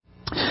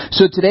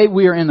So today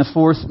we are in the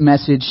fourth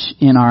message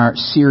in our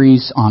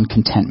series on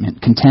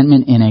contentment.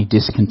 Contentment in a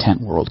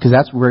discontent world, because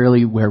that's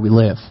really where we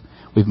live.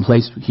 We've been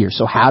placed here.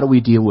 So how do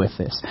we deal with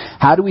this?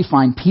 How do we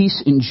find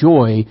peace and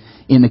joy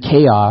in the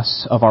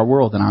chaos of our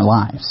world and our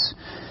lives?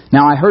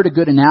 Now, I heard a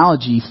good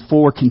analogy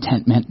for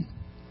contentment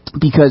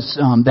because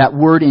that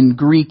word in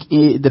Greek,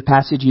 the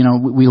passage,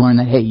 we learn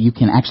that, hey, you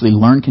can actually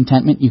learn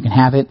contentment. You can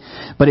have it.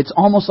 But it's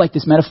almost like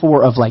this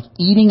metaphor of like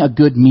eating a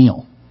good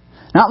meal.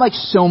 Not like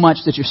so much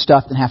that you're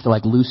stuffed and have to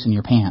like loosen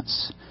your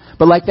pants.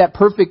 But like that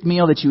perfect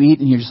meal that you eat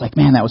and you're just like,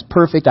 man, that was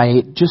perfect. I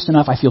ate just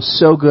enough. I feel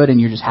so good. And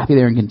you're just happy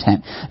there and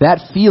content.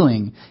 That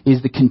feeling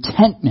is the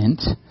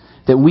contentment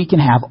that we can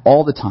have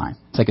all the time.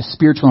 It's like a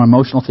spiritual and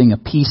emotional thing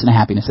of peace and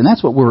happiness. And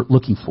that's what we're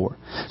looking for.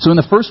 So in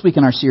the first week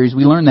in our series,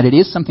 we learned that it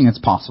is something that's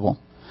possible.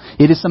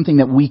 It is something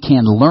that we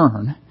can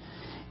learn.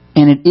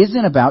 And it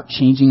isn't about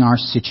changing our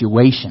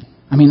situation.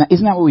 I mean,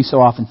 isn't that what we so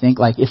often think?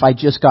 Like, if I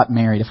just got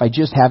married, if I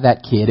just have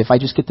that kid, if I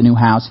just get the new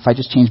house, if I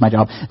just change my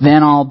job,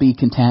 then I'll be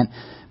content.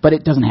 But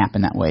it doesn't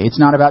happen that way. It's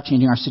not about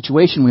changing our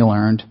situation, we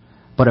learned,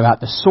 but about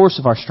the source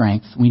of our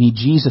strength. We need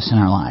Jesus in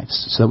our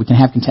lives so that we can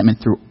have contentment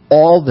through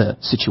all the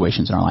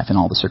situations in our life and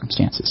all the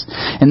circumstances.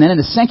 And then in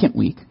the second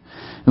week,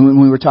 when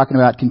we were talking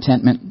about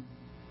contentment,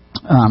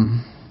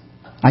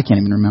 I can't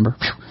even remember.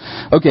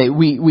 Okay,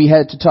 we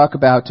had to talk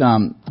about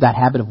that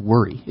habit of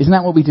worry. Isn't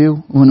that what we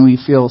do when we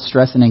feel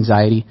stress and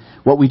anxiety?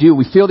 What we do,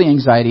 we feel the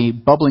anxiety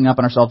bubbling up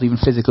on ourselves even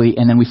physically,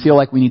 and then we feel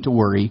like we need to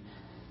worry.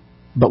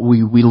 But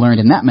we learned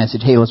in that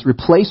message, hey, let's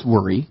replace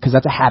worry, because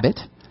that's a habit.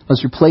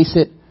 Let's replace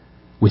it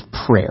with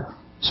prayer.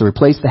 So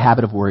replace the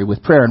habit of worry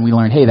with prayer. And we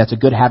learned, hey, that's a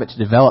good habit to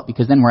develop,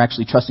 because then we're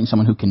actually trusting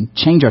someone who can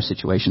change our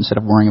situation instead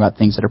of worrying about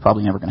things that are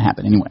probably never going to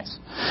happen anyways.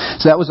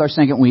 So that was our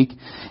second week.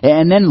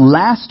 And then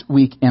last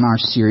week in our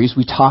series,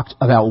 we talked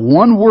about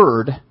one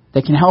word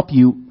that can help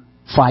you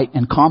fight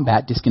and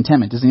combat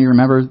discontentment. Doesn't anyone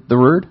remember the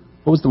word?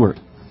 What was the word?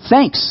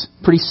 Thanks.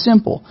 Pretty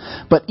simple.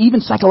 But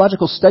even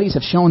psychological studies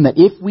have shown that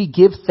if we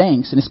give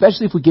thanks, and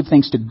especially if we give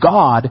thanks to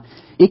God,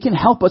 it can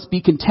help us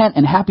be content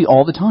and happy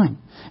all the time.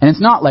 And it's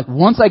not like,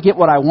 once I get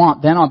what I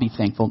want, then I'll be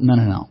thankful.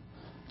 No.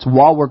 It's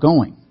while we're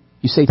going.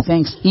 You say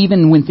thanks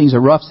even when things are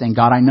rough, saying,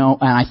 God, I know,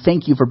 and I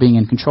thank you for being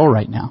in control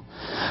right now.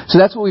 So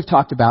that's what we've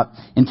talked about.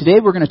 And today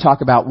we're going to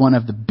talk about one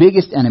of the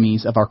biggest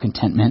enemies of our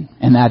contentment,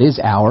 and that is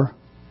our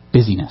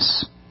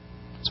busyness.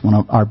 It's one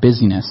of our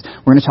busyness.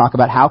 We're going to talk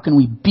about how can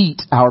we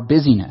beat our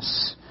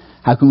busyness.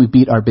 How can we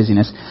beat our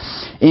busyness?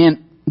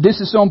 And this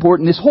is so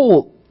important. This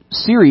whole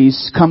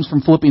series comes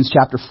from Philippians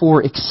chapter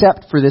 4,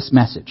 except for this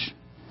message.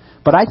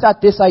 But I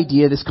thought this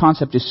idea, this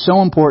concept is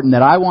so important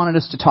that I wanted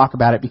us to talk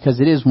about it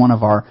because it is one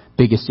of our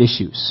biggest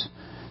issues.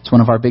 It's one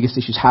of our biggest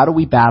issues. How do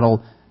we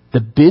battle the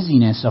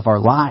busyness of our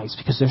lives?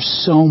 Because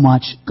there's so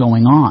much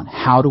going on.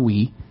 How do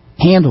we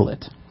handle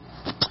it?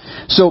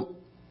 So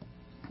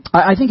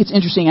I think it's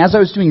interesting. As I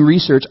was doing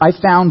research, I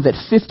found that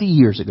 50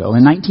 years ago,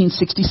 in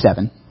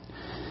 1967,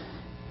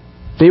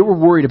 they were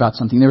worried about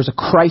something. There was a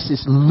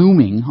crisis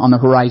looming on the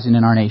horizon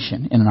in our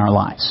nation and in our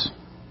lives.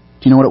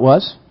 Do you know what it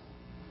was?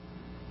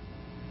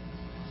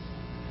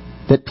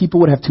 That people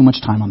would have too much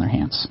time on their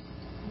hands.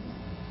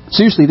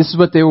 Seriously, this is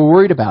what they were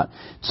worried about.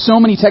 So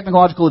many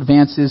technological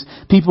advances,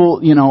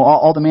 people,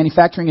 all the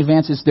manufacturing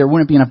advances, there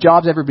wouldn't be enough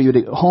jobs, everybody would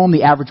be at home,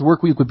 the average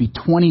work week would be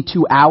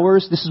 22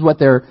 hours. This is what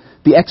the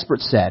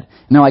experts said.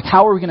 And they're like,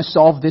 how are we going to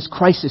solve this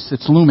crisis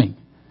that's looming?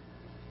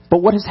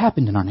 But what has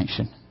happened in our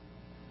nation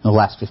in the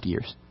last 50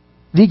 years?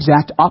 The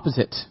exact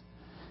opposite.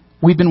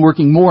 We've been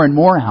working more and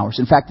more hours.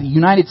 In fact, the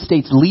United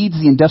States leads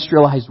the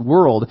industrialized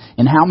world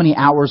in how many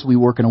hours we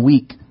work in a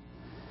week.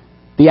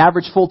 The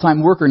average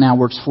full-time worker now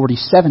works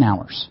 47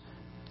 hours.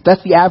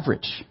 That's the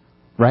average,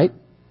 right?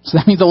 So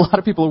that means a lot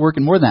of people are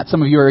working more than that.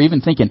 Some of you are even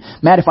thinking,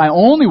 Matt, if I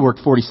only worked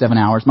 47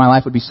 hours, my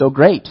life would be so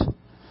great.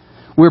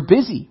 We're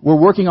busy. We're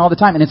working all the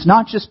time. And it's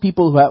not just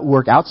people who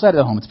work outside of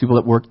the home. It's people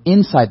that work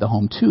inside the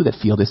home, too, that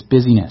feel this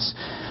busyness.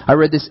 I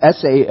read this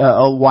essay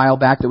a while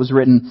back that was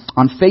written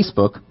on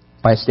Facebook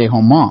by a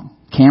stay-at-home mom,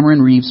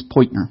 Cameron Reeves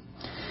Poitner.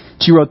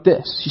 She wrote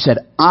this. She said,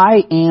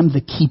 I am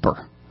the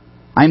keeper.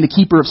 I am the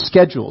keeper of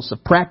schedules,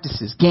 of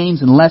practices,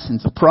 games and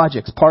lessons, of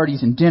projects,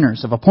 parties and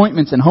dinners, of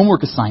appointments and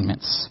homework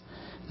assignments.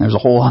 And there's a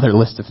whole other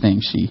list of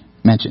things she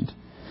mentioned.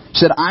 She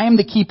said, I am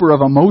the keeper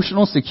of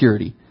emotional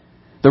security,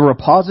 the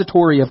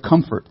repository of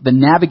comfort, the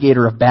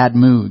navigator of bad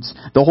moods,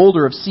 the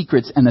holder of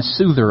secrets and the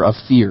soother of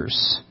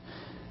fears.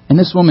 And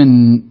this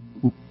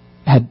woman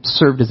had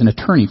served as an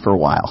attorney for a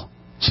while.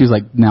 She was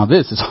like, now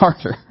this is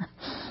harder.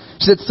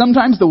 She said,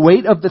 sometimes the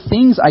weight of the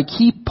things I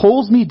keep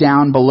pulls me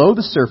down below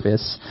the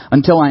surface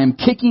until I am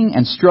kicking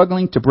and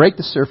struggling to break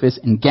the surface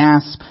and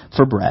gasp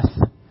for breath.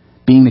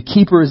 Being the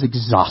keeper is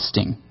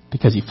exhausting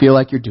because you feel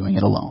like you're doing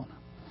it alone.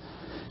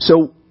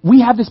 So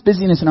we have this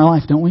busyness in our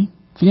life, don't we?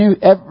 Have you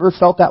ever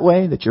felt that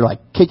way? That you're like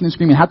kicking and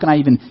screaming, how can I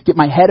even get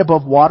my head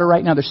above water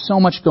right now? There's so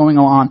much going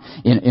on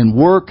in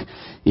work,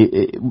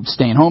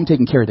 staying home,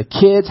 taking care of the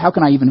kids. How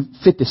can I even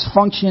fit this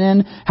function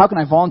in? How can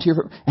I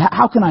volunteer?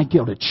 How can I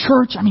go to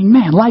church? I mean,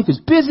 man, life is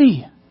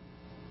busy.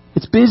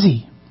 It's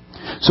busy.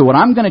 So what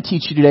I'm going to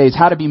teach you today is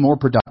how to be more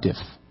productive.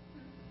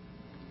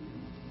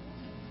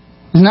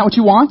 Isn't that what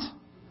you want?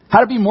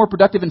 How to be more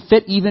productive and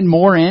fit even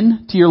more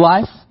into your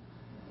life?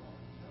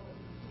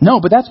 No,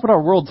 but that's what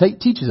our world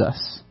teaches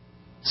us.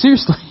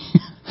 Seriously.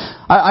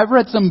 I've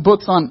read some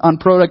books on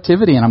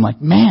productivity, and I'm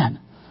like, man,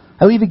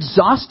 I leave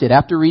exhausted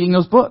after reading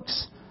those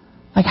books.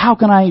 Like, how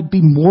can I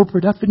be more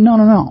productive?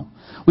 No.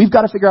 We've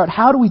got to figure out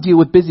how do we deal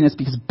with busyness,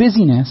 because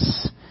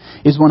busyness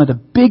is one of the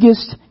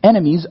biggest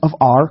enemies of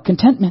our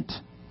contentment.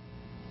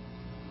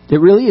 It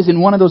really is.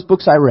 In one of those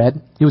books I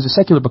read, it was a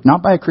secular book,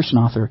 not by a Christian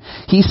author.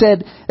 He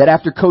said that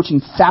after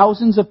coaching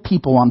thousands of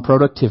people on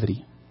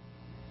productivity,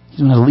 he's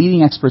one of the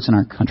leading experts in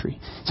our country,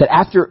 he said,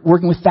 after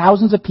working with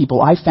thousands of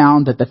people, I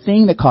found that the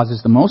thing that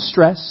causes the most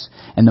stress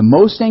and the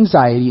most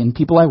anxiety in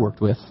people I worked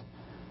with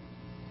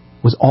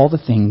was all the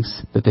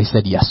things that they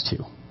said yes to.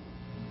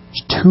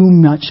 There's too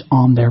much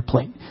on their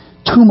plate.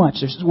 Too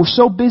much. We're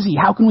so busy.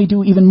 How can we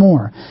do even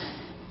more?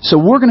 So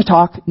we're going to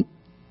talk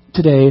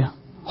today,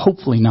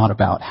 hopefully not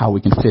about how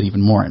we can fit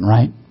even more in,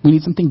 right? We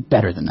need something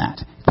better than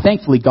that.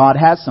 Thankfully, God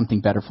has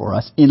something better for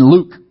us in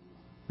Luke.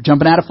 We're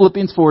jumping out of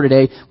Philippians 4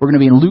 today. We're going to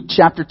be in Luke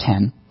chapter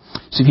 10.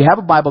 So if you have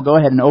a Bible, go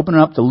ahead and open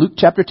it up to Luke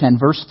chapter 10,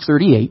 verse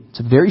 38. It's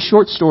a very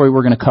short story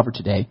we're going to cover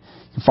today.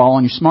 You can follow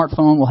on your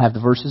smartphone. We'll have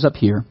the verses up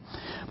here.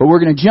 But we're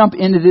going to jump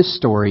into this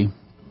story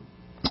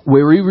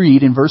where we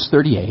read in verse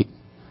 38,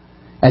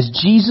 as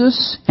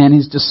Jesus and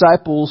his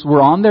disciples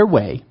were on their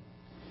way,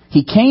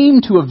 he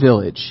came to a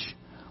village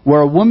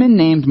where a woman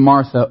named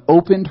Martha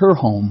opened her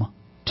home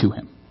to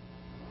him.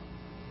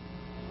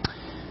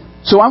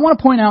 So I want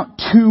to point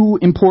out two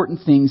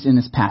important things in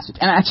this passage.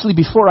 And actually,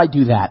 before I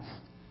do that,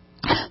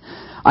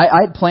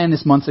 I had planned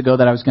this months ago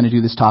that I was going to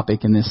do this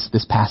topic in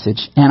this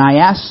passage. And I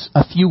asked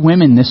a few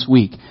women this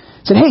week,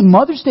 said, hey,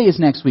 Mother's Day is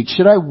next week.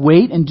 Should I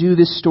wait and do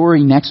this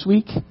story next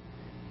week?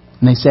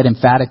 And they said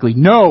emphatically,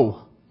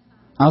 no.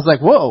 I was like,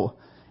 whoa.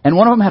 And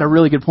one of them had a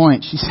really good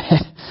point. She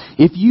said,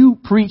 if you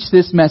preach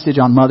this message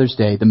on Mother's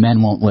Day, the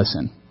men won't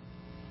listen.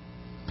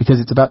 Because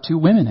it's about two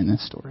women in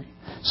this story.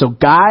 So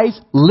guys,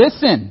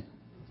 listen.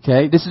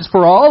 Okay? This is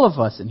for all of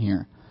us in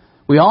here.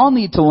 We all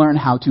need to learn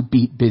how to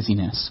beat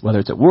busyness. Whether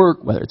it's at work,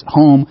 whether it's at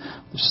home,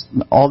 there's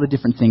all the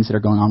different things that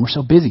are going on. We're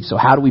so busy. So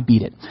how do we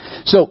beat it?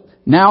 So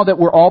now that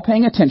we're all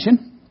paying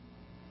attention,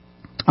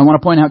 I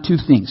want to point out two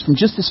things from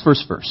just this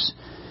first verse.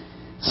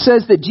 It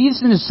says that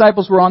Jesus and his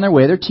disciples were on their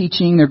way. They're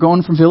teaching. They're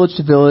going from village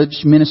to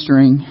village,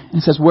 ministering.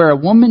 And it says, where a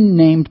woman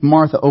named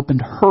Martha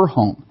opened her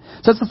home.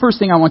 So that's the first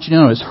thing I want you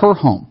to notice, her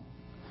home.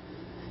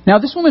 Now,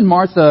 this woman,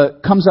 Martha,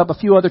 comes up a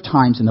few other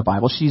times in the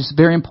Bible. She's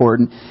very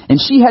important. And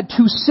she had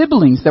two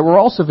siblings that were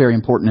also very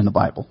important in the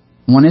Bible.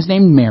 One is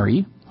named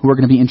Mary, who we're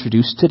going to be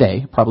introduced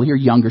today, probably her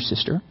younger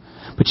sister.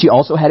 But she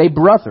also had a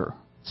brother.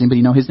 Does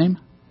anybody know his name?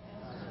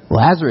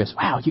 Lazarus.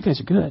 Wow, you guys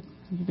are good.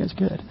 You guys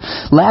are good.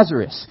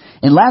 Lazarus.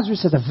 And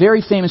Lazarus has a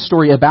very famous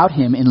story about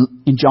him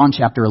in John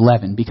chapter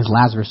 11 because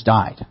Lazarus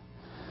died.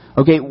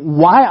 Okay,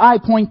 why I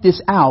point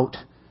this out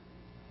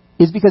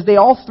is because they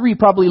all three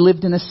probably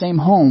lived in the same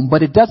home,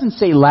 but it doesn't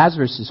say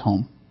Lazarus'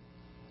 home.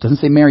 It doesn't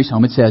say Mary's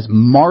home. It says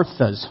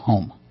Martha's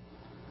home.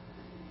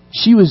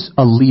 She was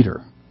a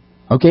leader.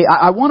 Okay,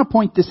 I want to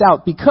point this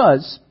out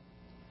because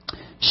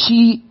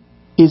she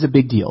is a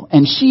big deal.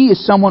 And she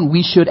is someone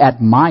we should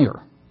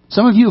admire.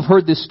 Some of you have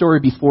heard this story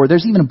before.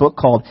 There's even a book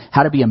called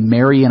How to Be a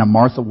Mary in a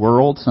Martha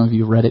World. Some of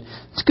you have read it.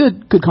 It's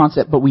good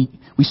concept, but we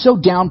so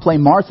downplay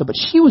Martha, but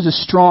she was a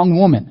strong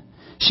woman.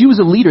 She was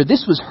a leader.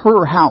 This was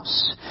her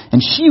house.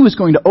 And she was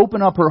going to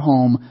open up her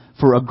home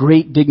for a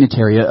great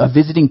dignitary, a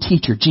visiting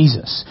teacher,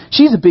 Jesus.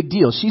 She's a big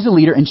deal. She's a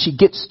leader and she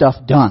gets stuff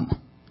done.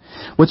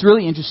 What's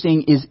really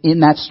interesting is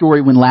in that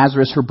story when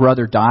Lazarus, her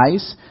brother,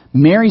 dies,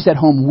 Mary's at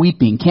home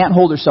weeping, can't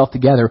hold herself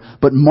together,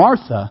 but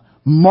Martha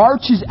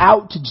marches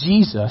out to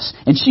Jesus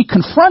and she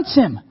confronts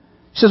him.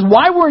 She says,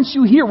 why weren't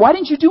you here? Why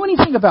didn't you do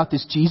anything about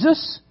this,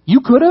 Jesus?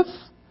 You could have.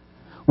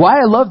 Why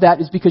I love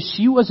that is because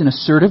she was an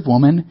assertive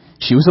woman.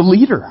 She was a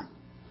leader.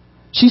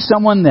 She's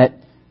someone that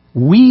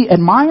we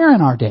admire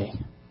in our day.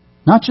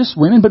 Not just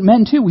women, but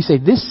men too. We say,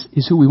 this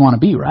is who we want to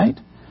be, right?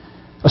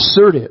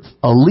 Assertive,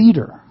 a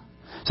leader.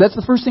 So that's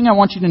the first thing I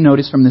want you to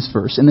notice from this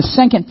verse. And the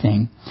second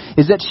thing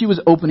is that she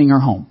was opening her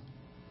home.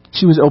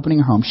 She was opening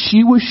her home.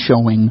 She was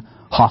showing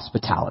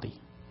hospitality.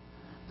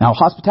 Now,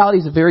 hospitality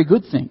is a very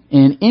good thing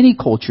in any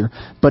culture,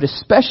 but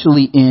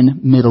especially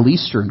in Middle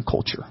Eastern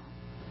culture.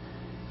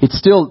 It's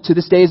still, to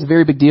this day, is a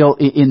very big deal.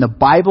 In the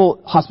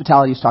Bible,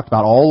 hospitality is talked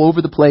about all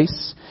over the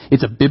place.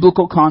 It's a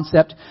biblical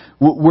concept.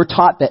 We're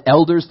taught that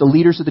elders, the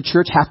leaders of the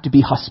church, have to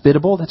be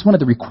hospitable. That's one of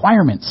the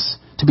requirements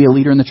to be a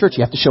leader in the church.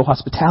 You have to show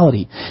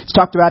hospitality. It's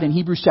talked about in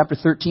Hebrews chapter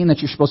 13 that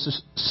you're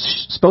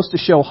supposed to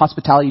show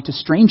hospitality to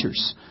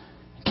strangers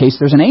in case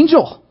there's an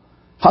angel.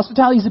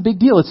 Hospitality is a big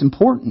deal. It's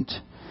important.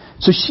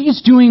 So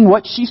she's doing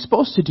what she's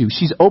supposed to do.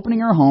 She's opening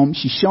her home.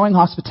 She's showing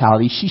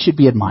hospitality. She should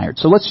be admired.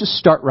 So let's just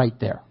start right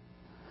there.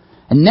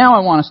 And now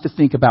I want us to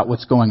think about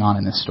what's going on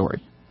in this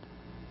story.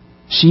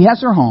 She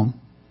has her home.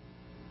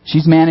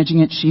 She's managing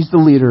it. She's the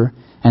leader.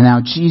 And now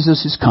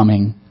Jesus is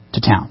coming to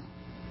town.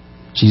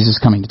 Jesus is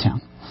coming to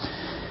town.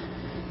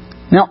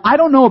 Now, I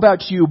don't know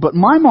about you, but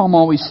my mom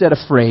always said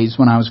a phrase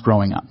when I was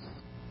growing up.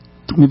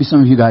 Maybe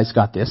some of you guys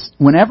got this.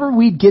 Whenever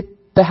we'd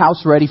get the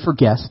house ready for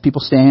guests,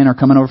 people staying or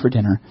coming over for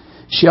dinner,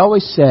 she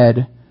always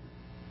said,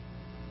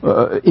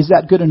 is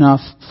that good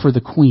enough for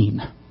the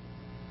queen?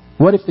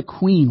 What if the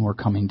queen were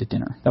coming to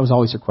dinner? That was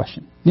always her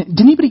question. Did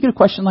anybody get a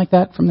question like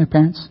that from their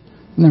parents,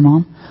 from their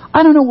mom?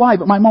 I don't know why,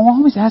 but my mom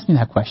always asked me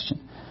that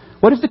question.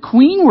 What if the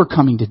queen were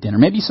coming to dinner?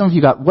 Maybe some of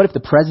you got, what if the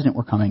president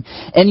were coming?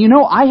 And you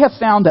know, I have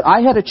found that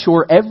I had a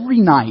chore every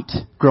night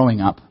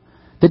growing up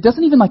that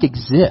doesn't even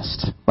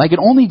exist. Like it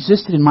only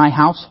existed in my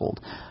household.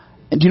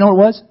 And do you know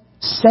what it was?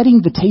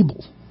 Setting the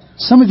table.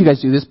 Some of you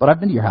guys do this, but I've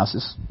been to your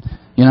houses.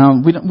 You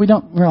know,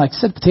 we're like,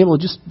 sit at the table,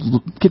 just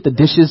get the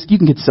dishes. You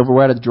can get the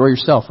silverware out of the drawer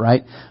yourself,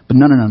 right? But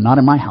no, not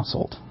in my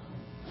household.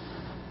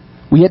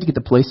 We had to get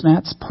the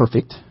placemats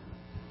perfect.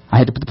 I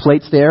had to put the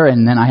plates there,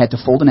 and then I had to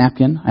fold a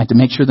napkin. I had to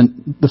make sure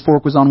the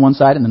fork was on one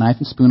side and the knife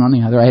and spoon on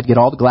the other. I had to get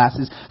all the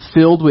glasses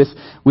filled with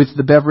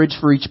the beverage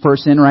for each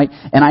person, right?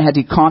 And I had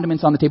to get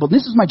condiments on the table.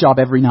 This was my job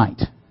every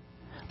night.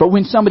 But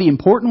when somebody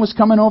important was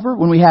coming over,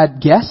 when we had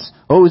guests,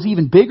 it was an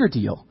even bigger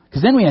deal.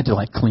 Because then we had to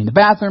clean the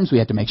bathrooms. We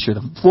had to make sure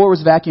the floor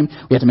was vacuumed.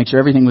 We had to make sure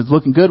everything was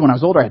looking good. When I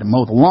was older, I had to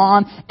mow the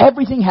lawn.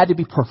 Everything had to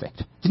be perfect.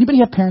 Did anybody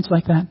have parents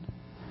like that?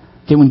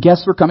 Okay, when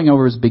guests were coming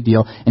over, it was a big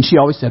deal. And she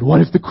always said,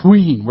 what if the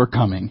queen were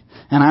coming?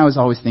 And I was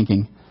always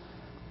thinking,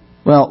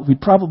 well,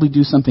 we'd probably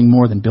do something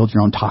more than build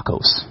your own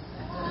tacos.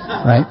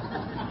 Right?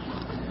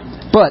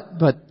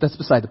 But that's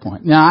beside the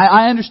point. Now,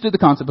 I understood the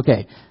concept.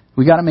 Okay,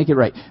 we got to make it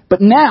right.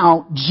 But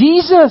now,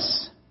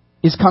 Jesus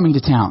is coming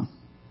to town.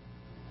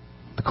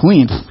 The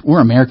queen, we're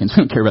Americans.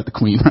 We don't care about the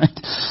queen, right?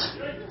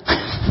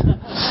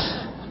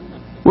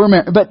 We're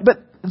Americans. But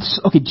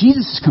okay,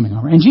 Jesus is coming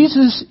over. And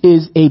Jesus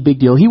is a big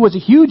deal. He was a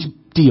huge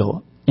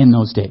deal in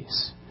those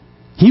days.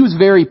 He was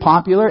very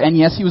popular, and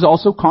yes, he was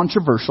also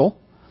controversial,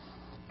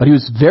 but he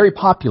was very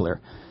popular.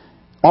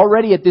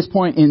 Already at this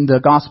point in the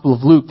Gospel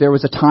of Luke, there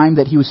was a time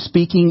that he was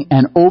speaking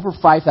and over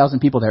 5,000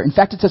 people there. In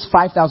fact, it says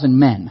 5,000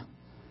 men,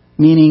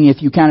 meaning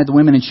if you counted the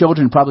women and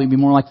children, it'd probably be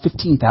more like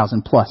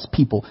 15,000 plus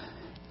people.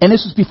 And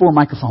this was before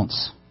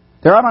microphones.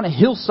 They're out on a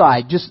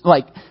hillside, just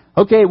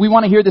okay, we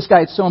want to hear this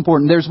guy. It's so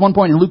important. There's one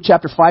point in Luke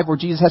chapter 5 where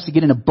Jesus has to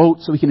get in a boat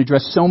so he can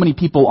address so many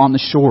people on the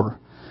shore.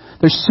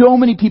 There's so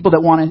many people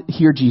that want to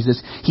hear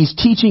Jesus. He's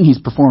teaching. He's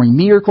performing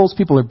miracles.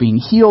 People are being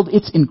healed.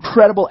 It's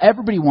incredible.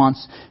 Everybody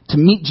wants to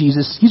meet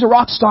Jesus. He's a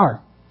rock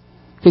star.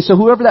 Okay, so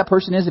whoever that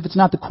person is, if it's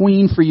not the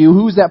queen for you,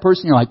 who's that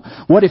person? You're like,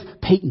 what if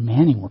Peyton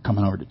Manning were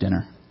coming over to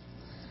dinner?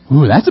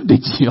 Ooh, that's a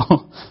big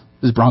deal.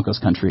 This is Broncos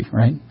country,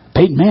 right?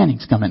 Peyton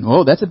Manning's coming.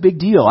 Whoa, that's a big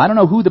deal. I don't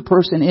know who the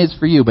person is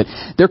for you, but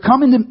they're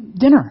coming to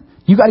dinner.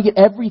 You got to get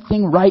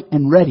everything right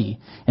and ready.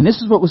 And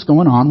this is what was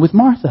going on with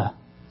Martha.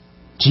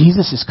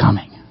 Jesus is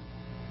coming.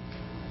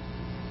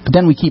 But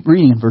then we keep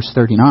reading in verse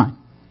 39.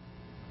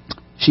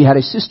 She had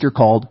a sister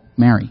called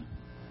Mary,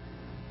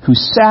 who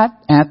sat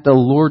at the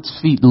Lord's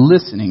feet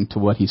listening to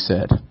what he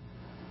said.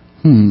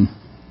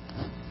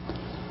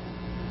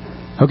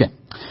 Okay.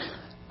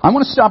 I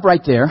want to stop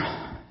right there.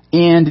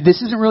 And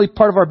this isn't really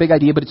part of our big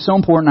idea, but it's so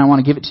important I want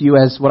to give it to you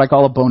as what I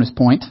call a bonus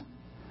point.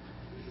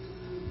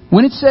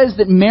 When it says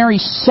that Mary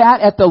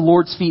sat at the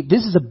Lord's feet,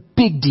 this is a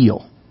big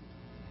deal.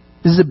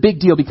 This is a big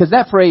deal because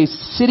that phrase,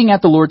 sitting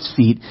at the Lord's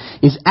feet,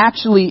 is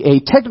actually a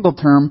technical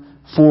term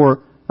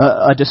for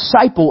a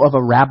disciple of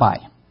a rabbi.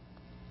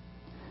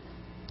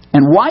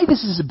 And why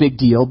this is a big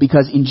deal?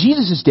 Because in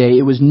Jesus' day,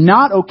 it was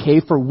not okay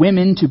for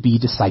women to be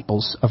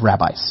disciples of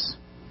rabbis.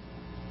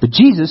 But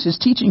Jesus is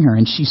teaching her,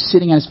 and she's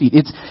sitting at his feet.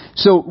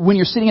 So when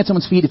you're sitting at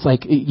someone's feet, it's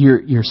like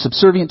you're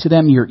subservient to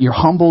them, you're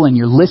humble, and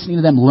you're listening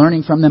to them,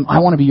 learning from them. I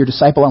want to be your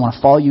disciple. I want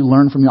to follow you,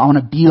 learn from you. I want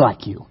to be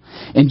like you.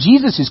 And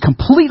Jesus is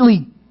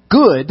completely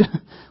good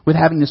with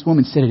having this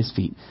woman sit at his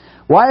feet.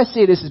 Why I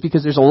say this is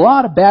because there's a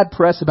lot of bad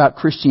press about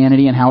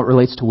Christianity and how it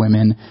relates to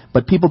women,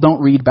 but people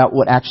don't read about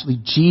what actually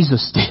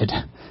Jesus did.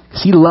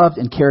 Because he loved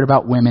and cared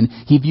about women.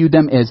 He viewed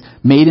them as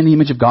made in the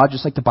image of God,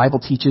 just like the Bible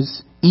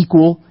teaches,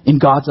 equal in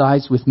God's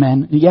eyes with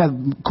men. Yeah,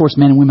 of course,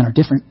 men and women are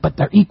different, but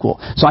they're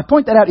equal. So I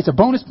point that out. It's a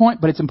bonus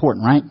point, but it's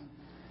important, right?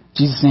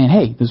 Jesus is saying,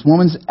 hey, this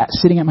woman's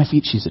sitting at my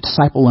feet. She's a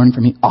disciple learning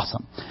from me.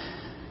 Awesome.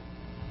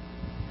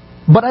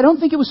 But I don't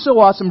think it was so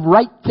awesome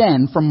right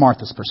then from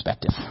Martha's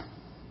perspective.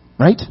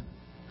 Right?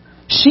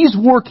 She's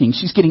working.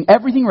 She's getting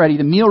everything ready.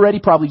 The meal ready.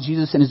 Probably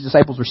Jesus and his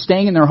disciples were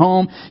staying in their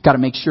home. Got to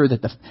make sure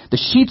that the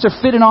sheets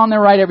are fitted on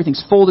there right.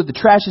 Everything's folded. The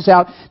trash is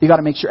out. They got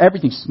to make sure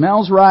everything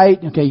smells right.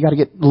 Okay, you got to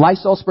get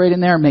Lysol sprayed in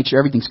there. Make sure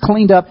everything's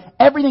cleaned up.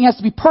 Everything has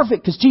to be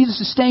perfect because Jesus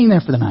is staying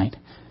there for the night.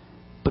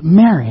 But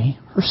Mary,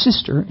 her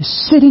sister,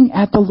 is sitting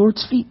at the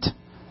Lord's feet,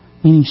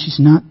 meaning she's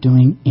not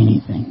doing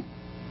anything.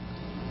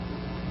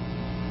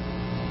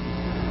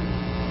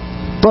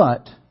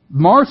 But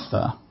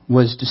Martha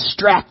was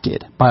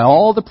distracted by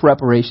all the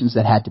preparations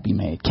that had to be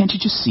made. Can't you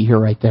just see her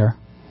right there?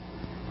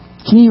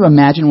 Can you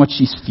imagine what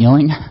she's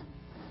feeling?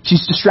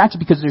 She's distracted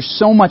because there's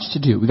so much to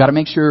do. We got to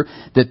make sure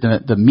that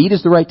the meat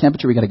is the right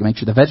temperature. We got to make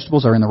sure the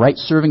vegetables are in the right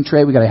serving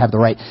tray. We got to have the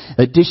right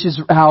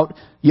dishes out.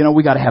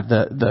 We got to have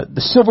the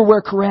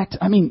silverware correct.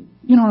 I mean,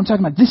 you know what I'm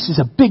talking about? This is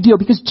a big deal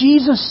because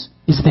Jesus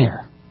is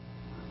there.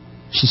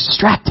 She's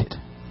distracted.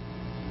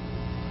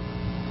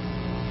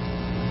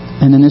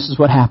 And then this is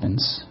what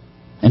happens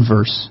in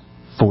verse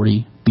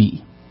 40b.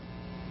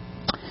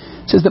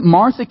 It says that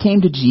Martha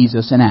came to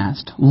Jesus and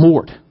asked,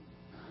 Lord,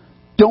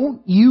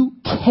 don't you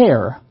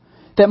care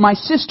that my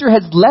sister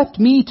has left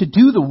me to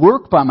do the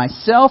work by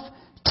myself?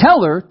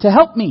 Tell her to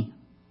help me.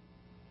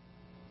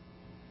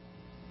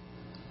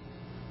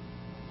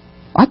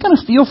 I kind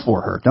of feel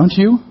for her, don't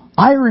you?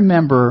 I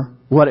remember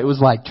what it was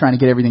like trying to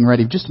get everything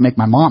ready just to make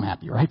my mom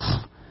happy, right?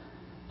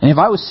 And if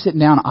I was sitting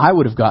down, I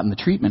would have gotten the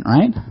treatment,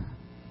 right?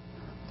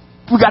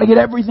 We've got to get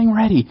everything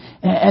ready.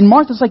 And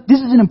Martha's like, this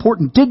is an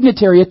important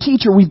dignitary, a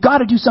teacher. We've got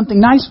to do something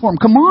nice for him.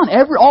 Come on,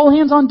 all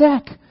hands on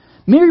deck.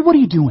 Mary, what are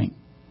you doing?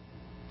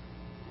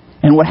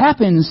 And what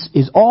happens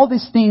is all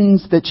these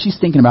things that she's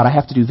thinking about, I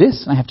have to do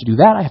this, and I have to do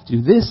that, I have to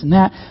do this and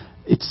that.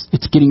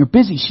 It's getting her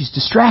busy. She's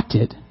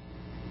distracted.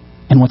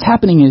 And what's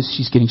happening is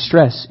she's getting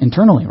stressed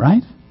internally,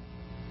 right?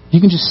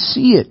 You can just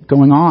see it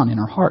going on in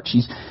her heart.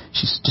 She's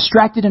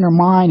distracted in her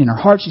mind, in her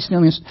heart. She's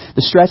feeling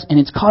the stress, and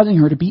it's causing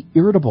her to be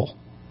irritable,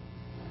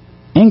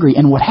 angry.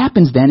 And what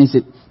happens then is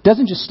it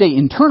doesn't just stay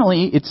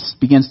internally, it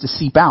begins to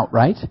seep out,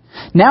 right?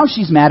 Now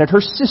she's mad at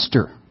her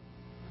sister.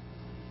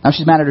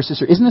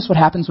 Isn't this what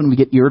happens when we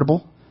get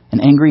irritable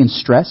and angry and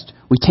stressed?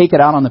 We take it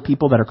out on the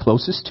people that are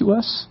closest to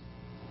us.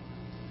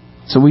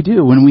 So we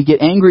do. When we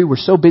get angry, we're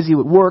so busy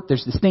with work,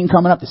 there's this thing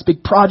coming up, this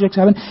big project's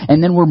happening,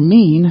 and then we're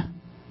mean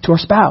to our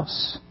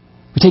spouse.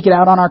 We take it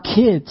out on our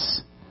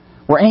kids.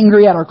 We're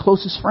angry at our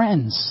closest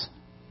friends.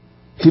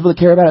 People that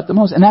care about it the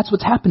most. And that's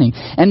what's happening.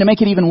 And to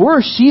make it even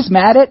worse, she's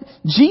mad at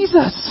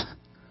Jesus.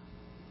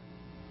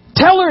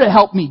 Tell her to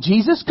help me,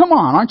 Jesus. Come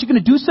on, aren't you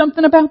going to do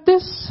something about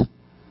this?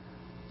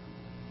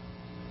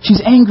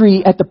 She's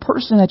angry at the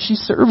person that she's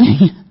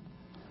serving.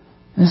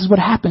 And this is what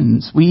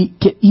happens. We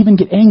even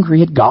get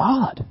angry at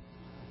God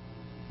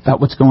about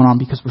what's going on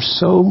because we're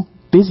so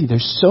busy.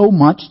 There's so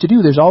much to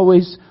do. There's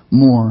always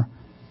more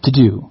to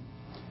do.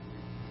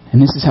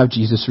 And this is how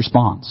Jesus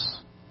responds.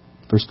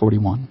 Verse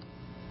 41.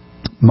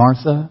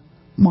 Martha,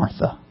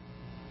 Martha,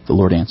 the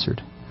Lord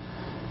answered,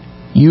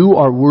 you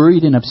are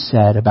worried and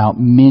upset about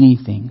many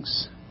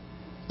things,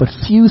 but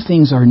few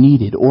things are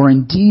needed, or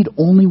indeed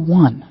only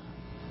one.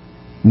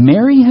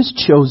 Mary has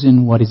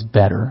chosen what is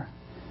better,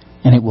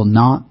 and it will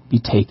not be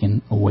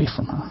taken away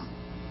from her.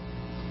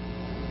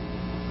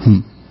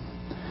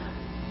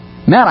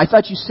 Matt, I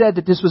thought you said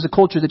that this was a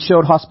culture that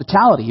showed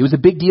hospitality. It was a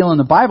big deal in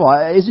the Bible.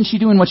 Isn't she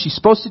doing what she's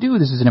supposed to do?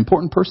 This is an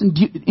important person.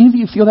 Do any of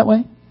you feel that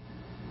way?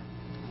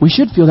 We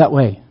should feel that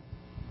way.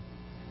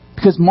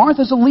 Because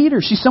Martha's a leader.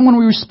 She's someone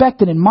we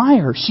respect and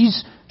admire.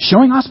 She's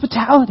showing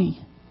hospitality.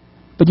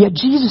 But yet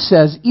Jesus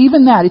says,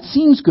 even that, it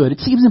seems good, it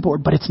seems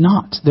important, but it's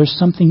not. There's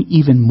something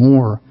even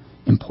more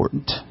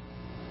important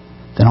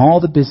than all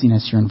the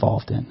busyness you're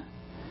involved in.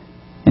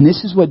 And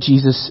this is what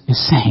Jesus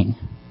is saying.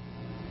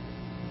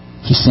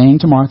 He's saying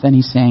to Martha, and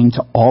he's saying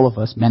to all of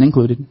us, men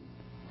included,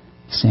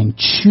 he's saying,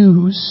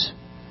 choose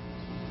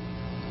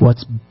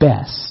what's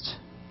best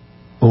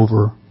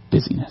over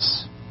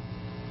busyness.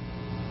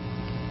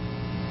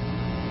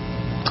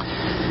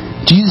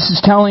 Jesus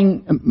is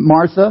telling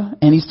Martha,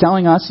 and he's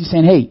telling us, he's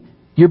saying, hey,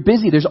 you're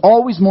busy. There's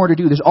always more to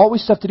do. There's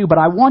always stuff to do. But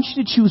I want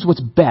you to choose what's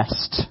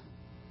best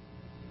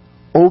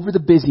over the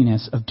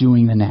busyness of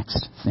doing the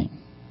next thing.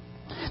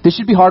 This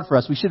should be hard for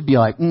us. We should be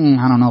like, I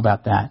don't know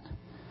about that.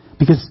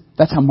 Because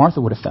that's how Martha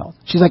would have felt.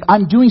 She's like,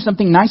 I'm doing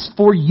something nice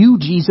for you,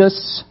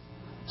 Jesus.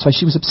 That's why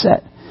she was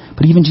upset.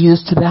 But even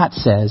Jesus to that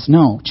says,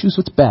 no, choose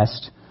what's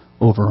best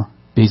over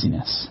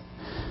busyness.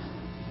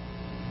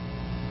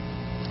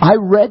 I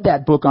read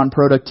that book on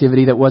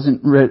productivity that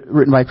wasn't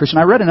written by a Christian.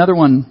 I read another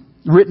one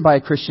written by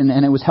a Christian,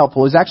 and it was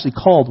helpful. It was actually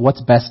called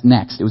What's Best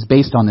Next. It was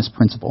based on this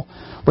principle.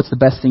 What's the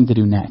best thing to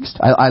do next?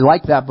 I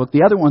liked that book.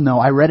 The other one, though,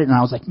 I read it and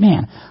I was like,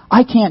 man,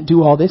 I can't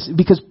do all this,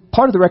 because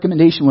part of the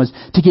recommendation was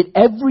to get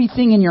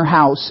everything in your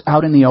house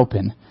out in the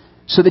open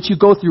so that you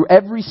go through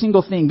every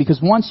single thing, because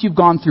once you've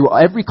gone through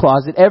every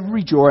closet,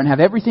 every drawer, and have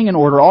everything in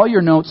order, all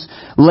your notes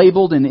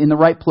labeled and in the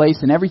right place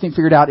and everything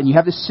figured out, and you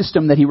have this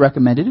system that he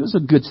recommended, it was a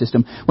good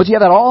system. Once you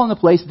have that all in the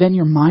place, then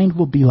your mind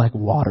will be like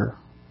water.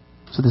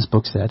 So this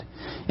book said.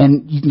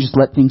 And you can just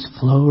let things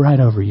flow right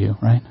over you,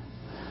 right?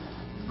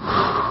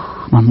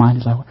 My mind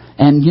is like water.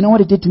 And you know what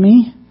it did to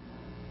me?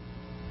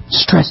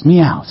 Stressed me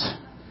out.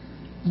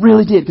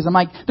 Really did. Because I'm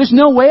like, there's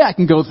no way I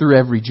can go through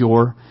every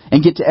drawer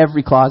and get to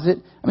every closet.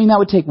 I mean, that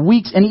would take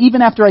weeks. And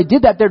even after I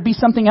did that, there'd be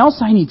something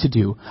else I need to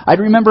do. I'd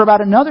remember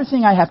about another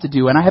thing I have to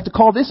do. And I have to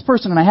call this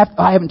person. And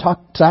I haven't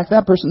talked to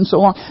that person in so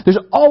long. There's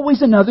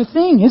always another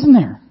thing, isn't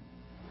there?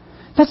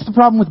 That's the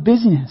problem with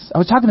busyness. I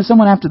was talking to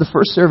someone after the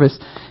first service,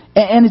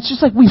 and it's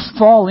just like we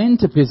fall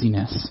into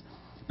busyness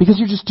because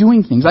you're just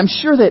doing things. I'm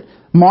sure that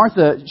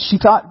Martha, she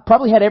thought,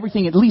 probably had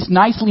everything at least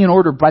nicely in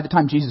order by the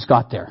time Jesus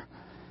got there.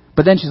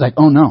 But then she's like,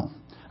 oh no,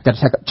 I've got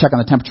to check on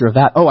the temperature of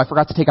that. Oh, I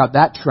forgot to take out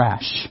that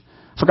trash.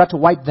 Forgot to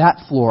wipe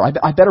that floor.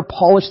 I better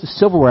polish the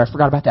silverware. I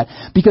forgot about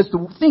that. Because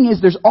the thing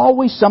is, there's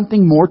always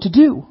something more to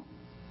do.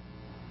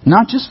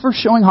 Not just for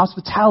showing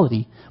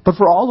hospitality, but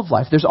for all of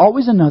life. There's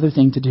always another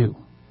thing to do.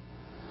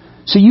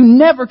 So you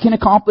never can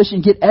accomplish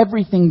and get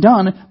everything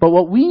done, but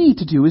what we need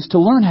to do is to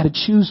learn how to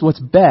choose what's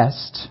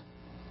best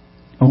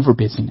over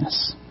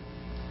busyness.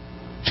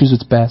 Choose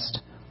what's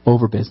best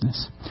over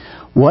business.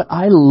 What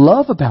I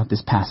love about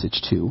this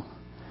passage, too,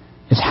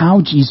 is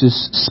how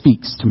Jesus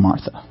speaks to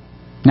Martha.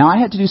 Now, I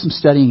had to do some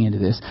studying into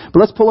this, but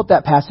let's pull up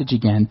that passage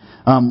again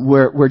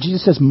where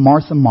Jesus says,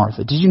 Martha,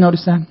 Martha. Did you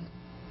notice that?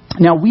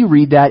 Now, we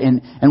read that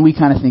and we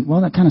kind of think,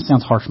 well, that kind of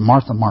sounds harsh.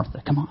 Martha,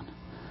 Martha, come on.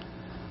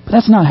 But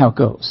that's not how it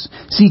goes.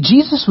 See,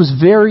 Jesus was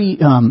very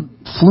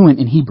fluent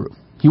in Hebrew.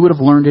 He would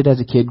have learned it as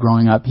a kid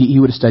growing up. He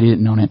would have studied it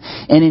and known it.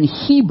 And in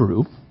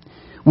Hebrew,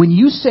 when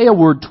you say a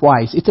word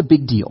twice, it's a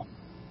big deal.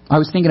 I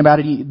was thinking about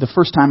it. The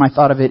first time I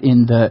thought of it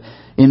in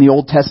the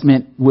Old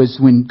Testament was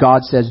when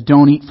God says,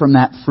 don't eat from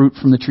that fruit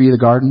from the tree of the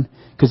garden,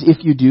 because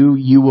if you do,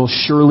 you will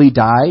surely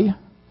die.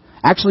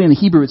 Actually, in the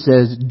Hebrew it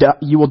says,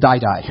 you will die.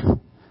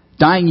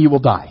 Dying, you will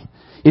die.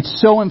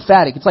 It's so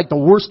emphatic. It's like the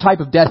worst type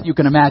of death you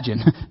can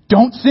imagine.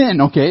 Don't sin,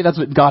 okay? That's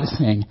what God is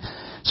saying.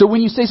 So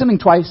when you say something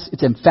twice,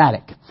 it's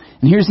emphatic.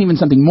 And here's even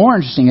something more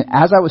interesting.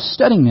 As I was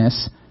studying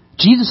this,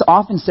 Jesus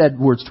often said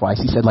words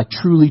twice. He said, like,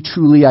 truly,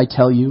 truly, I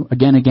tell you,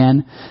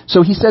 again.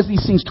 So he says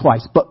these things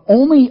twice. But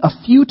only a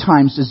few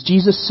times does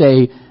Jesus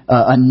say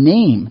a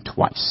name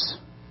twice.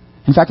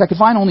 In fact, I could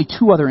find only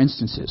 2 other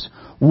instances.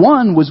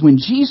 One was when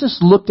Jesus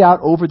looked out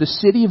over the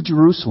city of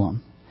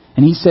Jerusalem,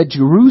 and he said,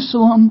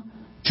 Jerusalem,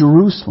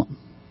 Jerusalem,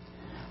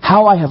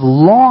 how I have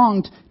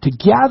longed to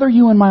gather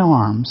you in my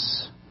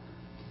arms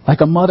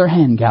like a mother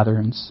hen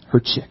gathers her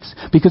chicks.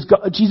 Because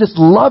Jesus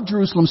loved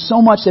Jerusalem so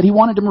much that he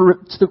wanted them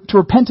to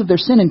repent of their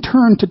sin and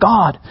turn to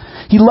God.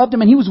 He loved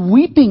them and he was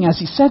weeping as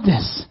he said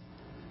this.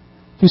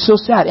 He was so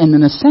sad. And then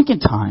the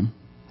second time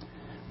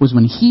was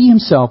when he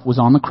himself was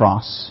on the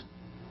cross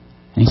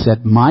and he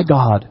said, my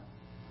God,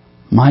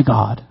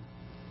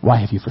 why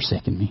have you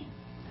forsaken me?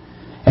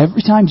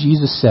 Every time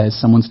Jesus says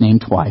someone's name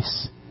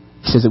twice,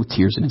 he says it with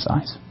tears in his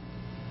eyes.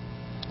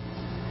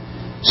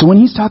 So when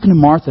he's talking to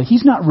Martha,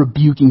 he's not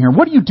rebuking her.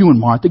 What are you doing,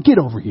 Martha? Get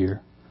over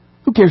here.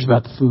 Who cares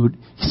about the food?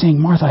 He's saying,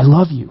 Martha, I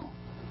love you.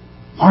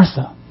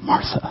 Martha,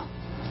 Martha.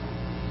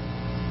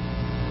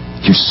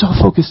 You're so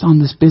focused on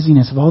this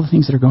busyness of all the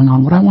things that are going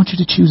on. What I want you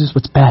to choose is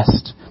what's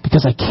best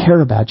because I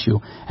care about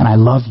you and I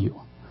love you.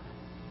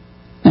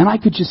 And I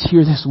could just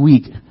hear this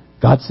week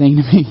God saying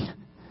to me,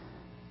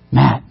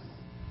 Matt,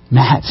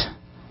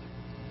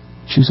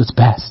 choose what's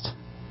best.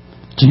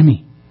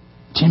 Jimmy,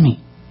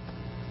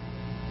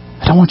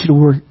 I don't want you to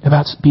worry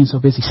about being so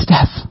busy.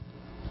 Steph,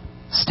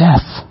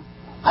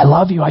 I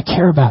love you. I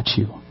care about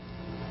you.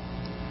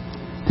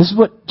 This is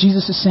what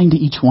Jesus is saying to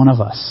each one of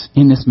us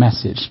in this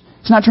message.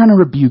 He's not trying to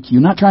rebuke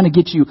you, not trying to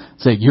get you,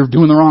 say, you're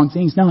doing the wrong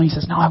things. No, he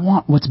says, no, I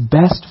want what's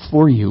best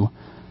for you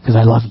because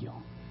I love you.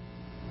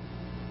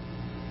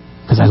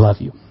 Because I love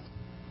you.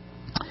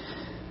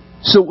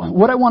 So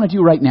what I want to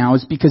do right now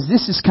is, because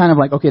this is kind of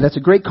like, okay, that's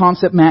a great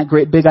concept, Matt,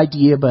 great big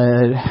idea,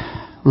 but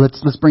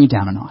let's bring it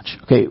down a notch.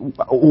 Okay,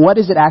 what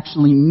does it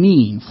actually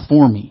mean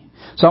for me?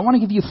 So I want to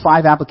give you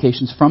 5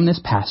 applications from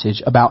this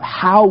passage about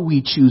how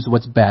we choose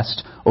what's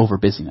best over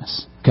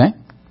busyness. Okay?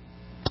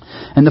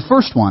 And the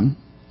first one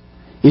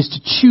is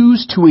to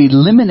choose to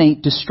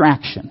eliminate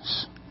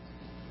distractions.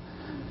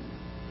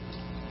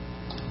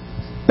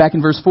 Back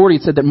in verse 40,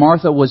 it said that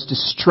Martha was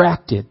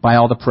distracted by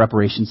all the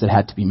preparations that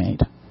had to be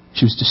made.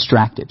 She was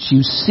distracted. She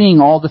was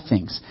seeing all the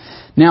things.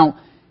 Now,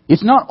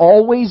 it's not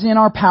always in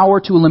our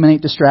power to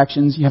eliminate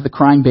distractions. You have the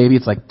crying baby.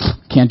 It's like,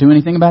 can't do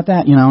anything about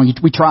that.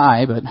 We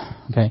try, but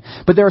okay.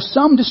 But there are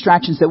some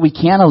distractions that we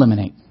can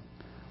eliminate.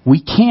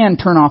 We can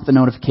turn off the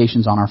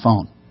notifications on our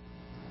phone.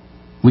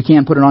 We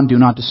can put it on Do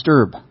Not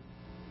Disturb,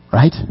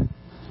 right?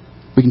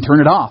 We can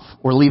turn it off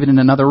or leave it in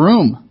another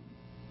room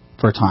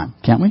for a time,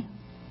 can't we?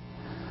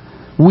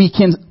 We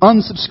can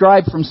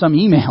unsubscribe from some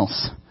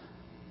emails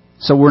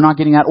so we're not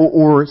getting that,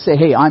 or say,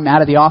 hey, I'm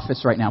out of the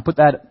office right now. Put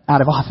that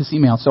out of office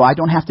email so I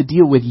don't have to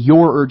deal with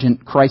your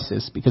urgent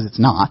crisis, because it's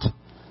not.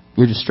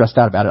 You're just stressed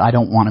out about it. I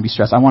don't want to be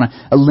stressed. I want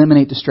to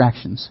eliminate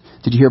distractions.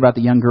 Did you hear about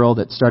the young girl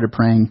that started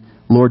praying,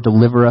 Lord,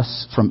 deliver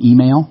us from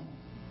email?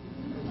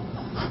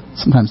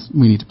 Sometimes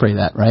we need to pray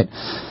that, right?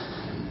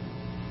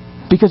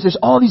 Because there's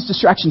all these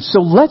distractions.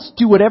 So let's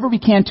do whatever we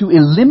can to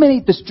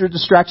eliminate the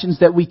distractions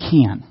that we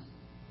can,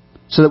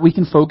 so that we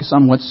can focus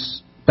on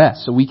what's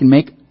best, so we can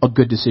make a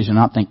good decision,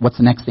 not think, what's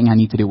the next thing I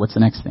need to do? What's the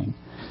next thing?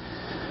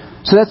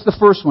 So that's the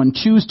first one.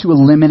 Choose to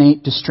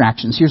eliminate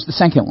distractions. Here's the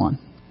second one.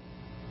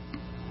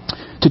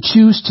 To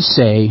choose to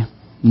say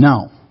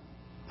no.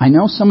 I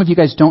know some of you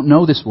guys don't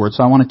know this word,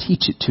 so I want to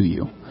teach it to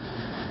you.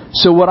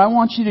 So what I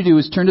want you to do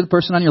is turn to the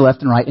person on your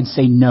left and right and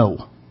say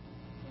no.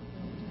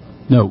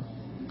 No.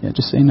 Yeah,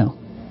 just say no.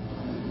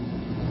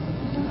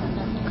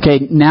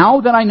 Okay,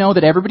 now that I know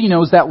that everybody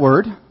knows that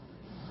word,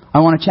 I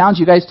want to challenge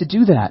you guys to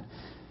do that.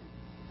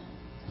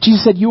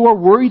 Jesus said, you are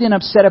worried and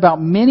upset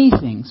about many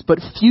things, but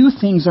few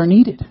things are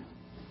needed.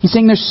 He's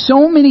saying there's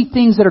so many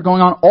things that are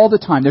going on all the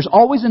time. There's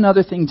always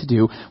another thing to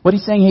do. What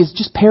he's saying is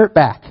just pare it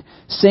back.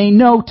 Say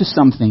no to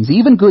some things,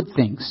 even good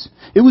things.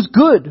 It was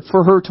good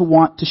for her to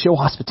want to show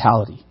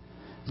hospitality.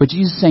 But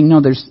Jesus is saying, no,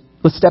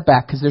 let's step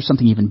back because there's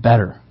something even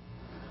better.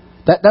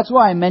 That's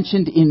why I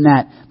mentioned in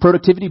that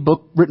productivity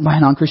book written by a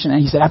non-Christian,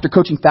 and he said, after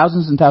coaching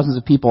thousands and thousands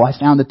of people, I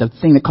found that the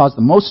thing that caused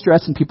the most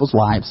stress in people's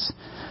lives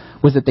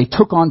was that they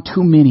took on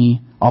too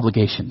many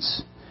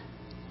obligations.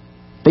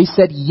 They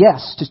said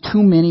yes to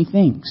too many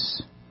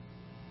things.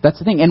 That's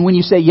the thing. And when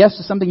you say yes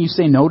to something, you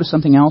say no to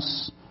something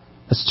else.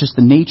 That's just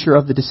the nature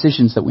of the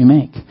decisions that we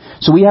make.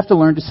 So we have to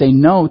learn to say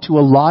no to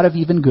a lot of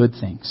even good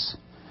things.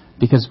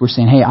 Because we're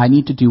saying, hey, I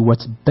need to do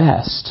what's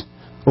best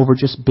over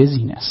just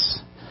busyness.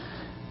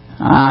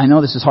 I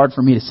know this is hard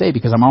for me to say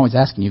because I'm always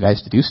asking you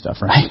guys to do stuff,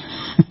 right?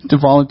 To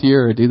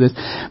volunteer or do this.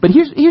 But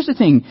here's the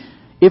thing.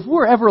 If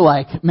we're ever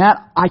like, Matt,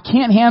 I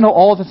can't handle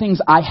all the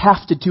things I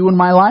have to do in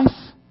my life,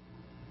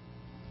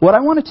 what I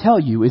want to tell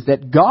you is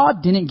that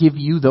God didn't give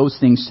you those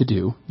things to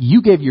do.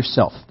 You gave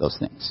yourself those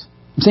things.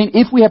 I'm saying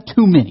if we have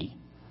too many,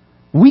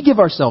 we give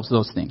ourselves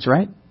those things,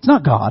 right? It's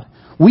not God.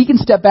 We can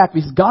step back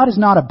because God is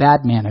not a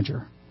bad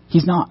manager.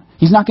 He's not.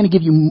 He's not going to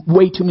give you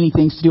way too many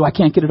things to do. I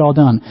can't get it all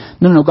done.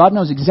 No. God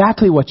knows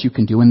exactly what you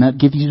can do, and that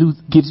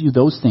gives you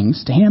those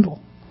things to handle.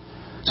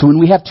 So when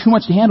we have too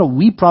much to handle,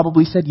 we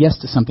probably said yes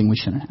to something we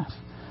shouldn't have.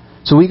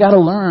 So we got to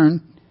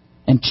learn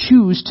and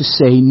choose to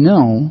say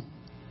no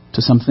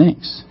to some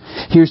things.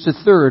 Here's the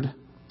third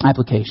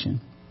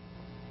application.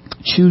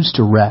 Choose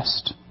to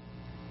rest.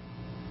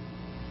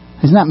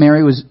 Isn't that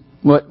Mary was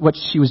what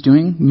she was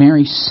doing?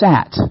 Mary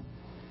sat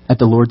at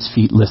the Lord's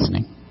feet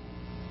listening.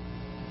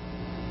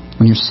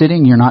 When you're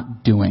sitting, you're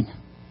not doing.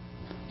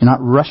 You're not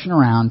rushing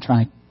around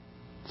trying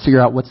to figure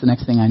out what's the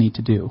next thing I need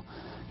to do.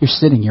 You're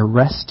sitting, you're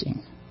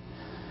resting.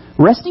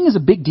 Resting is a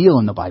big deal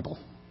in the Bible.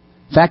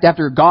 In fact,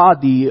 after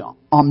God, the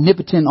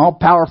omnipotent,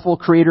 all-powerful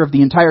creator of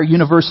the entire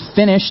universe,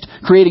 finished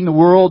creating the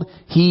world,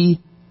 He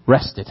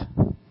rested.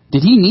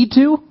 Did He need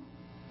to?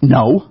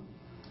 No.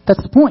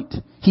 That's the point.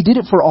 He did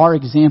it for our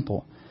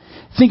example.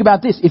 Think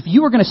about this. If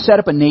you were going to set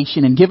up a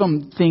nation and give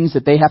them things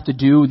that they have to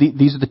do,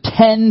 these are the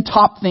 10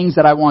 top things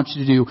that I want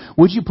you to do,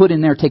 would you put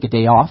in there, take a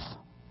day off?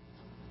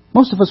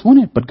 Most of us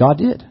wouldn't, but God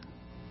did.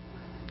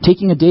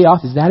 Taking a day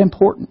off is that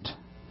important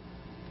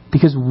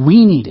because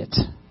we need it.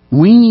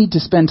 We need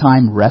to spend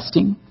time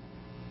resting,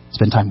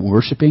 spend time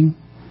worshiping,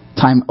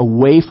 time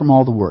away from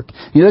all the work.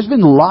 There's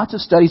been lots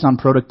of studies on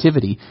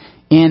productivity,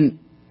 and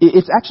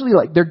it's actually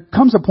like there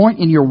comes a point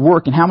in your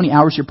work and how many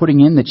hours you're putting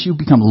in that you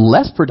become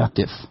less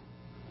productive.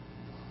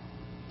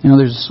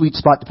 There's a sweet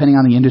spot depending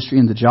on the industry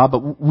and the job,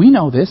 but we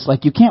know this.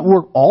 Like, you can't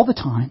work all the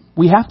time.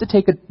 We have to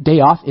take a day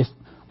off if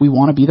we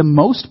want to be the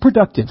most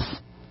productive,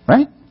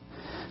 right?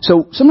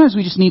 So sometimes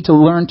we just need to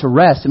learn to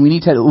rest, and we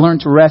need to learn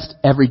to rest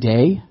every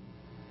day,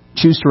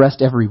 choose to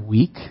rest every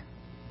week.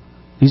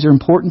 These are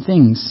important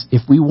things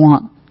if we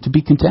want to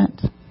be content,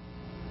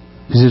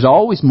 because there's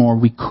always more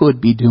we could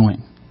be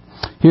doing.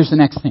 Here's the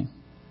next thing.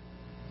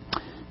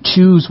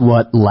 Choose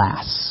what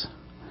lasts.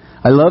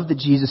 I love that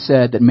Jesus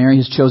said that Mary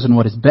has chosen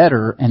what is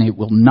better, and it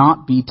will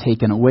not be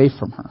taken away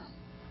from her.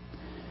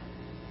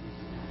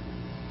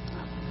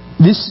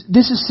 This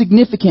is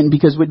significant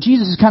because what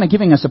Jesus is kind of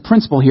giving us a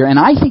principle here, and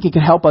I think it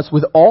could help us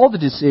with all the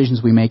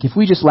decisions we make if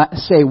we just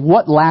say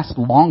what lasts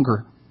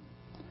longer.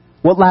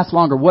 What lasts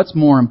longer? What's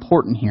more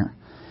important here?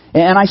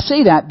 And I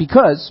say that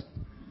because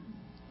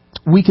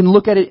we can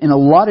look at it in a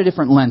lot of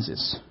different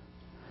lenses.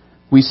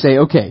 We say,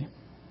 okay,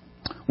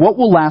 what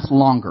will last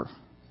longer?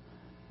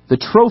 The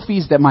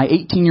trophies that my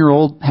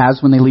 18-year-old has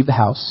when they leave the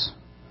house,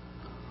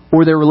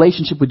 or their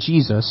relationship with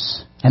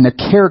Jesus and the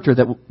character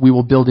that we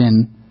will build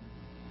in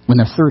when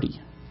they're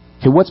 30.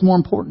 Okay, what's more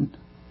important?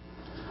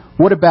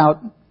 What about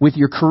with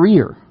your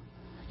career?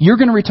 You're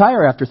going to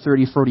retire after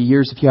 30, 40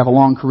 years if you have a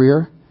long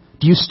career.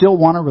 Do you still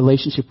want a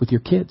relationship with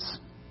your kids?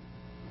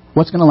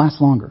 What's going to last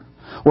longer?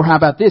 Or how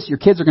about this? Your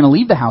kids are going to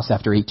leave the house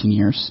after 18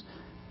 years,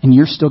 and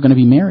you're still going to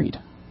be married.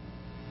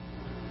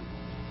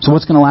 So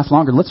what's going to last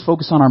longer? Let's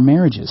focus on our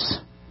marriages,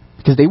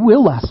 because they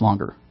will last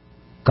longer,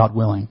 God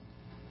willing,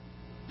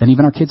 than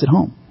even our kids at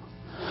home.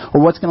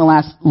 Or what's going to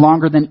last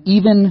longer than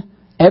even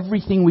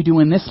everything we do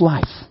in this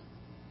life?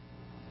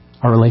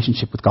 Our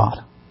relationship with God.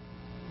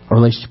 Our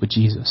relationship with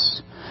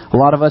Jesus. A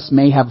lot of us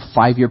may have a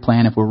 5-year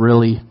plan if we're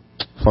really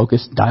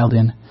focused, dialed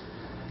in.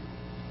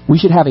 We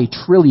should have a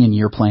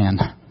 1,000,000,000,000-year plan,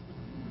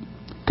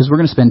 because we're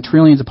going to spend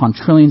trillions upon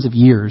trillions of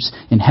years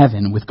in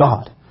heaven with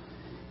God.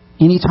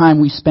 Any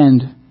time we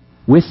spend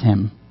with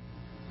Him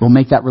will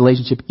make that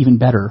relationship even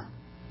better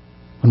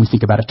when we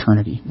think about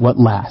eternity. What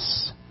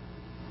lasts?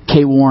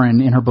 Kay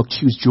Warren, in her book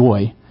Choose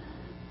Joy,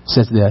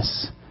 says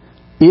this: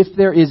 if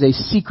there is a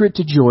secret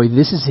to joy,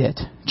 this is it.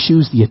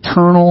 Choose the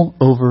eternal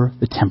over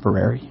the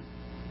temporary.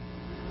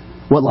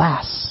 What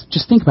lasts?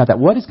 Just think about that.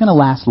 What is going to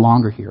last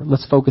longer here?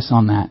 Let's focus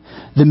on that.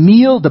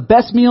 The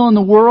best meal in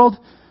the world,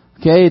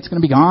 okay, it's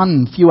going to be gone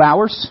in a few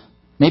hours,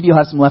 Maybe you'll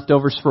have some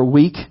leftovers for a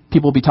week.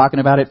 People will be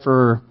talking about it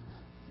for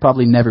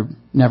probably never.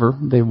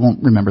 They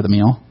won't remember the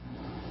meal.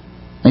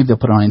 Maybe they'll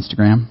put it on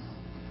Instagram.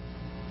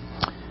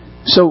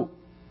 So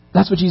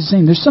that's what Jesus is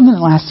saying. There's something that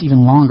lasts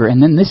even longer.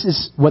 And then this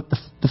is what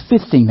the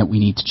fifth thing that we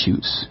need to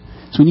choose.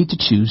 So we need to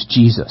choose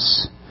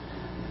Jesus.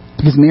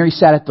 Because Mary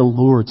sat at the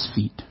Lord's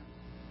feet.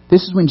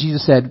 This is when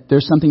Jesus said,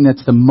 there's something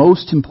that's the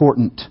most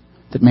important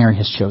that Mary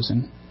has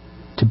chosen.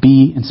 To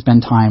be and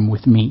spend time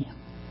with me.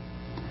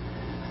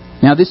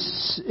 Now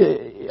this,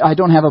 I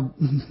don't have a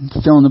fancy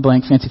fill in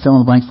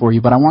the blank for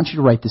you, but I want you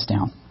to write this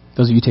down.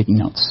 Those of you taking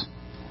notes.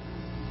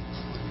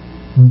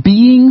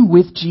 Being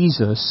with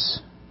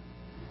Jesus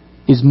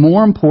is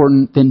more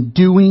important than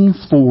doing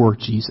for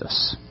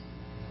Jesus.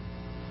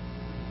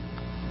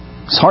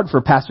 It's hard for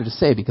a pastor to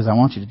say because I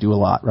want you to do a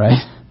lot, right?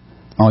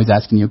 I'm always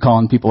asking you,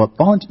 calling people up,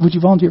 would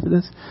you volunteer for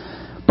this?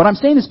 But I'm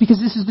saying this because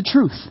this is the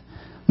truth.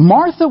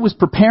 Martha was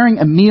preparing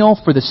a meal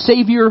for the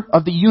Savior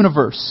of the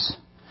universe.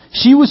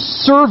 She was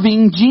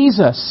serving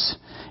Jesus.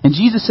 And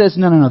Jesus says,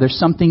 no, there's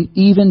something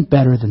even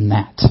better than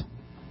that.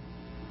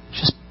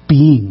 Just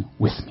being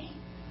with me.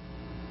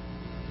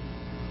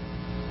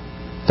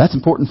 That's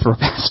important for a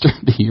pastor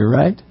to hear,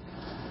 right?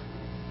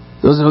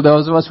 Those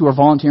of us who are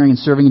volunteering and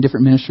serving in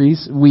different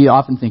ministries, we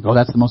often think,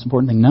 that's the most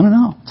important thing.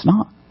 No, it's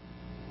not.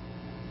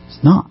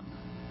 It's not.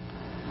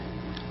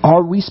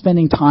 Are we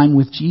spending time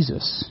with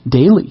Jesus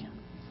daily?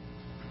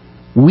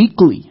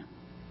 Weekly?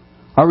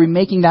 Are we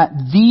making that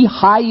the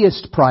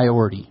highest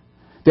priority?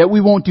 That we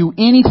won't do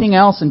anything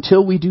else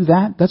until we do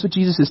that? That's what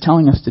Jesus is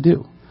telling us to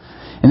do.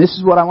 And this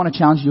is what I want to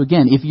challenge you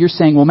again. If you're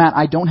saying, well, Matt,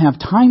 I don't have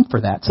time for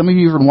that. Some of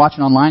you have been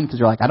watching online because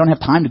you're like, I don't have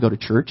time to go to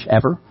church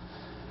ever.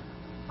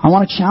 I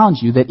want to challenge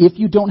you that if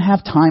you don't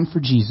have time for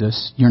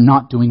Jesus, you're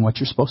not doing what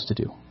you're supposed to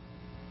do.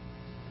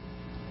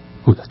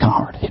 Ooh, that's kind of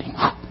hard hitting.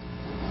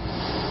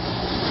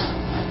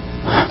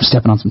 I'm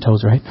stepping on some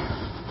toes, right?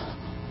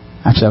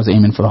 Actually, I was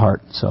aiming for the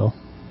heart, so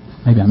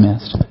maybe I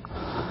missed.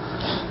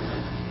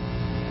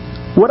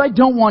 What I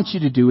don't want you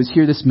to do is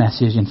hear this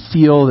message and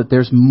feel that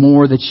there's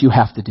more that you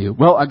have to do.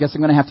 Well, I guess I'm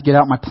going to have to get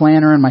out my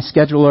planner and my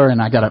scheduler,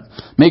 and I got to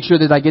make sure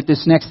that I get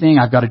this next thing.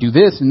 I've got to do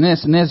this and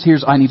this and this.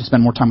 I need to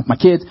spend more time with my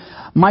kids.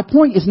 My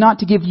point is not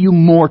to give you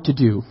more to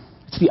do.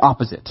 It's the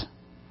opposite.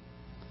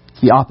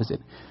 It's the opposite.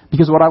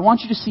 Because what I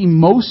want you to see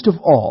most of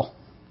all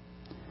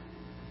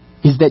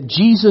is that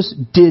Jesus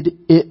did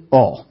it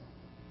all.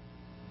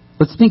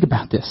 Let's think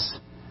about this.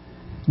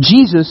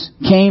 Jesus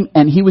came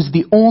and he was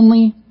the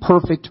only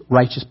perfect,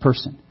 righteous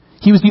person.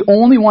 He was the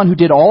only one who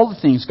did all the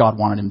things God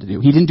wanted him to do.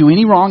 He didn't do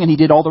any wrong and he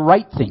did all the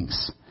right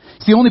things.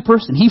 He's the only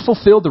person. He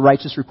fulfilled the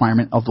righteous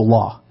requirement of the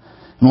law.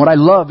 And what I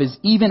love is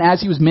even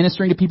as he was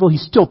ministering to people, he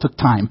still took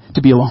time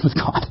to be alone with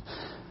God.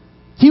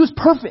 He was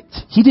perfect.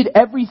 He did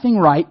everything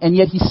right, and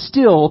yet he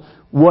still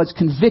was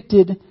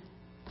convicted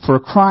for a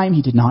crime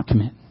he did not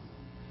commit.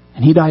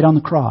 And he died on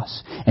the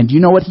cross. And do you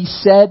know what he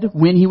said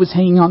when he was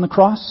hanging on the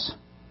cross?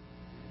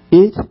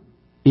 It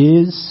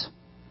is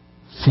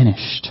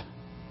finished.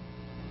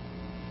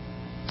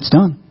 It's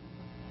done.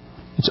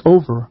 It's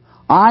over.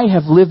 I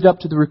have lived up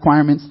to the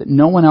requirements that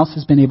no one else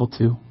has been able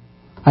to.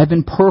 I have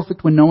been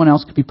perfect when no one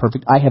else could be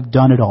perfect. I have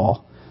done it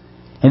all.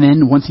 And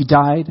then once he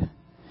died,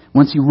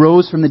 once he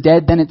rose from the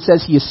dead, then it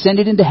says he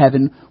ascended into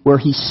heaven where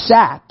he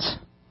sat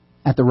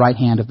at the right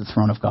hand of the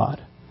throne of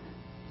God.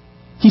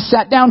 He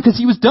sat down because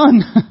he was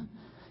done.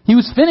 He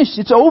was finished.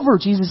 It's over,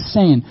 Jesus is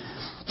saying.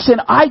 He said,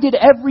 I did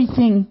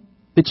everything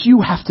that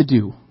you have to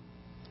do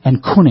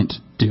and couldn't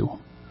do.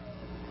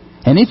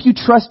 And if you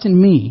trust in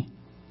me,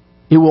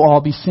 it will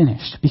all be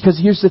finished. Because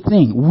here's the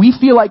thing. We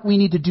feel like we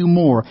need to do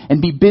more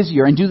and be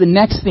busier and do the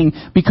next thing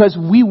because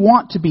we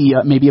want to be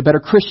maybe a better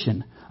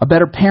Christian, a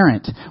better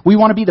parent. We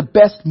want to be the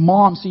best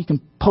mom so you can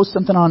post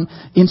something on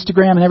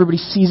Instagram and everybody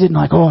sees it and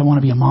like, I want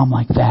to be a mom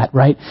like that,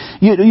 right?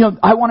 You know,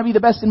 I want to be the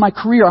best in my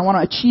career. I want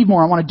to achieve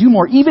more. I want to do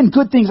more. Even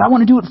good things. I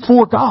want to do it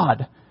for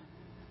God.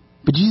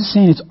 But Jesus is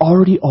saying it's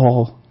already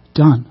all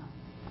done.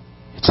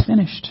 It's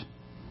finished.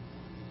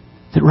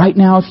 That right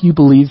now, if you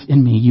believe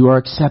in me, you are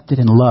accepted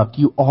and loved.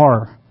 You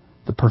are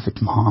the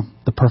perfect mom,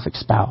 the perfect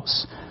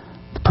spouse,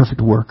 the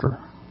perfect worker.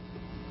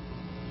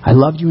 I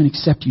loved you and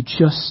accept you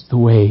just the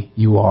way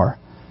you are.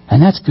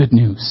 And that's good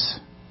news.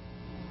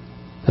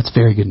 That's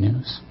very good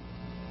news.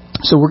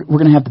 So we're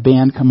going to have the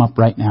band come up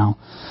right now.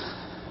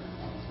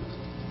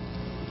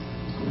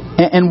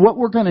 And what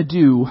we're going to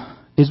do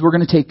is we're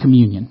going to take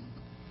communion.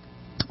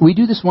 We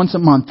do this once a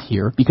month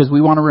here because we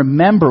want to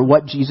remember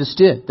what Jesus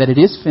did, that it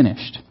is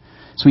finished.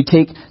 So we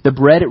take the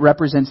bread, it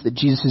represents that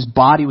Jesus'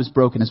 body was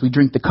broken. As we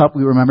drink the cup,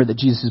 we remember that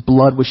Jesus'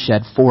 blood was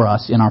shed for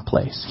us in our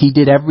place. He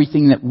did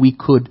everything that we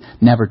could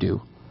never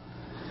do.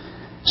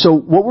 So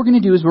what we're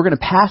going to do is we're going to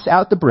pass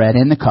out the bread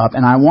and the cup,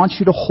 and I want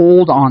you to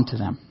hold on to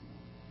them.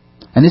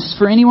 And this is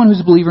for anyone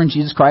who's a believer in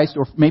Jesus Christ,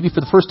 or maybe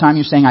for the first time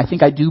you're saying, I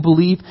think I do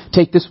believe,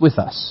 take this with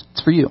us.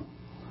 It's for you.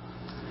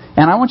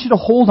 And I want you to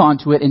hold on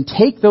to it and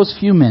take those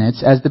few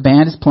minutes as the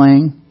band is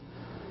playing,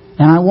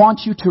 and I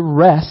want you to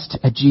rest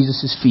at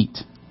Jesus' feet.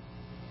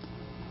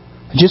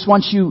 I just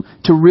want you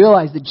to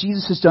realize that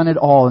Jesus has done it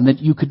all and that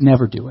you could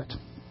never do it.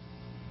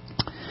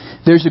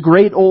 There's a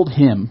great old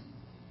hymn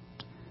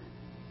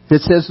that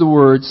says the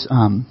words,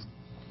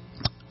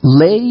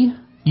 lay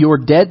your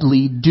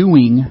deadly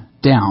doing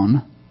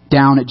down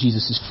at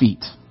Jesus'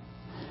 feet.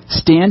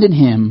 Stand in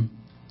Him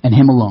and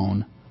Him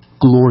alone,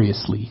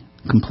 gloriously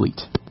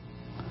complete.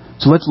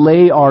 So let's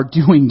lay our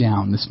doing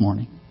down this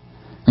morning.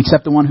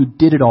 Accept the one who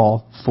did it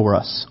all for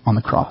us on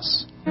the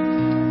cross.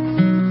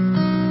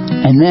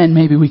 And then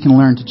maybe we can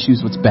learn to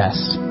choose what's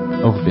best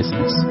over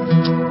busyness.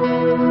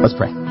 Let's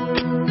pray.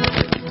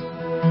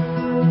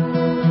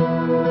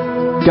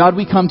 God,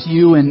 we come to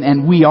you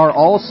and we are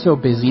all so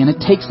busy, and it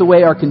takes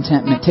away our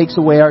contentment, it takes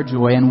away our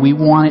joy, and we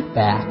want it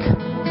back.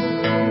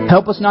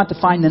 Help us not to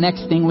find the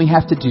next thing we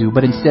have to do,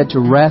 but instead to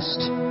rest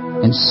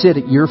and sit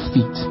at your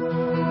feet.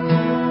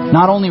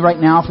 Not only right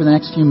now for the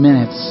next few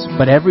minutes,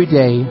 but every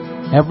day,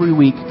 every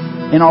week,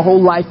 in our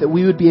whole life, that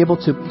we would be able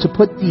to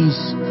put these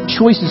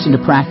choices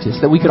into practice,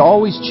 that we could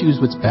always choose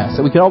what's best,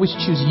 that we could always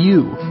choose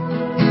you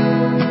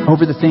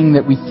over the thing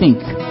that we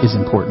think is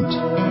important,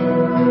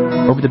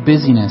 over the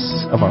busyness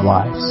of our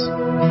lives.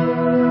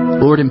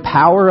 Lord,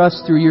 empower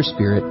us through your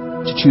Spirit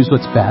to choose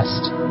what's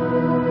best.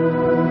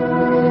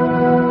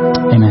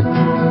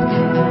 Amen.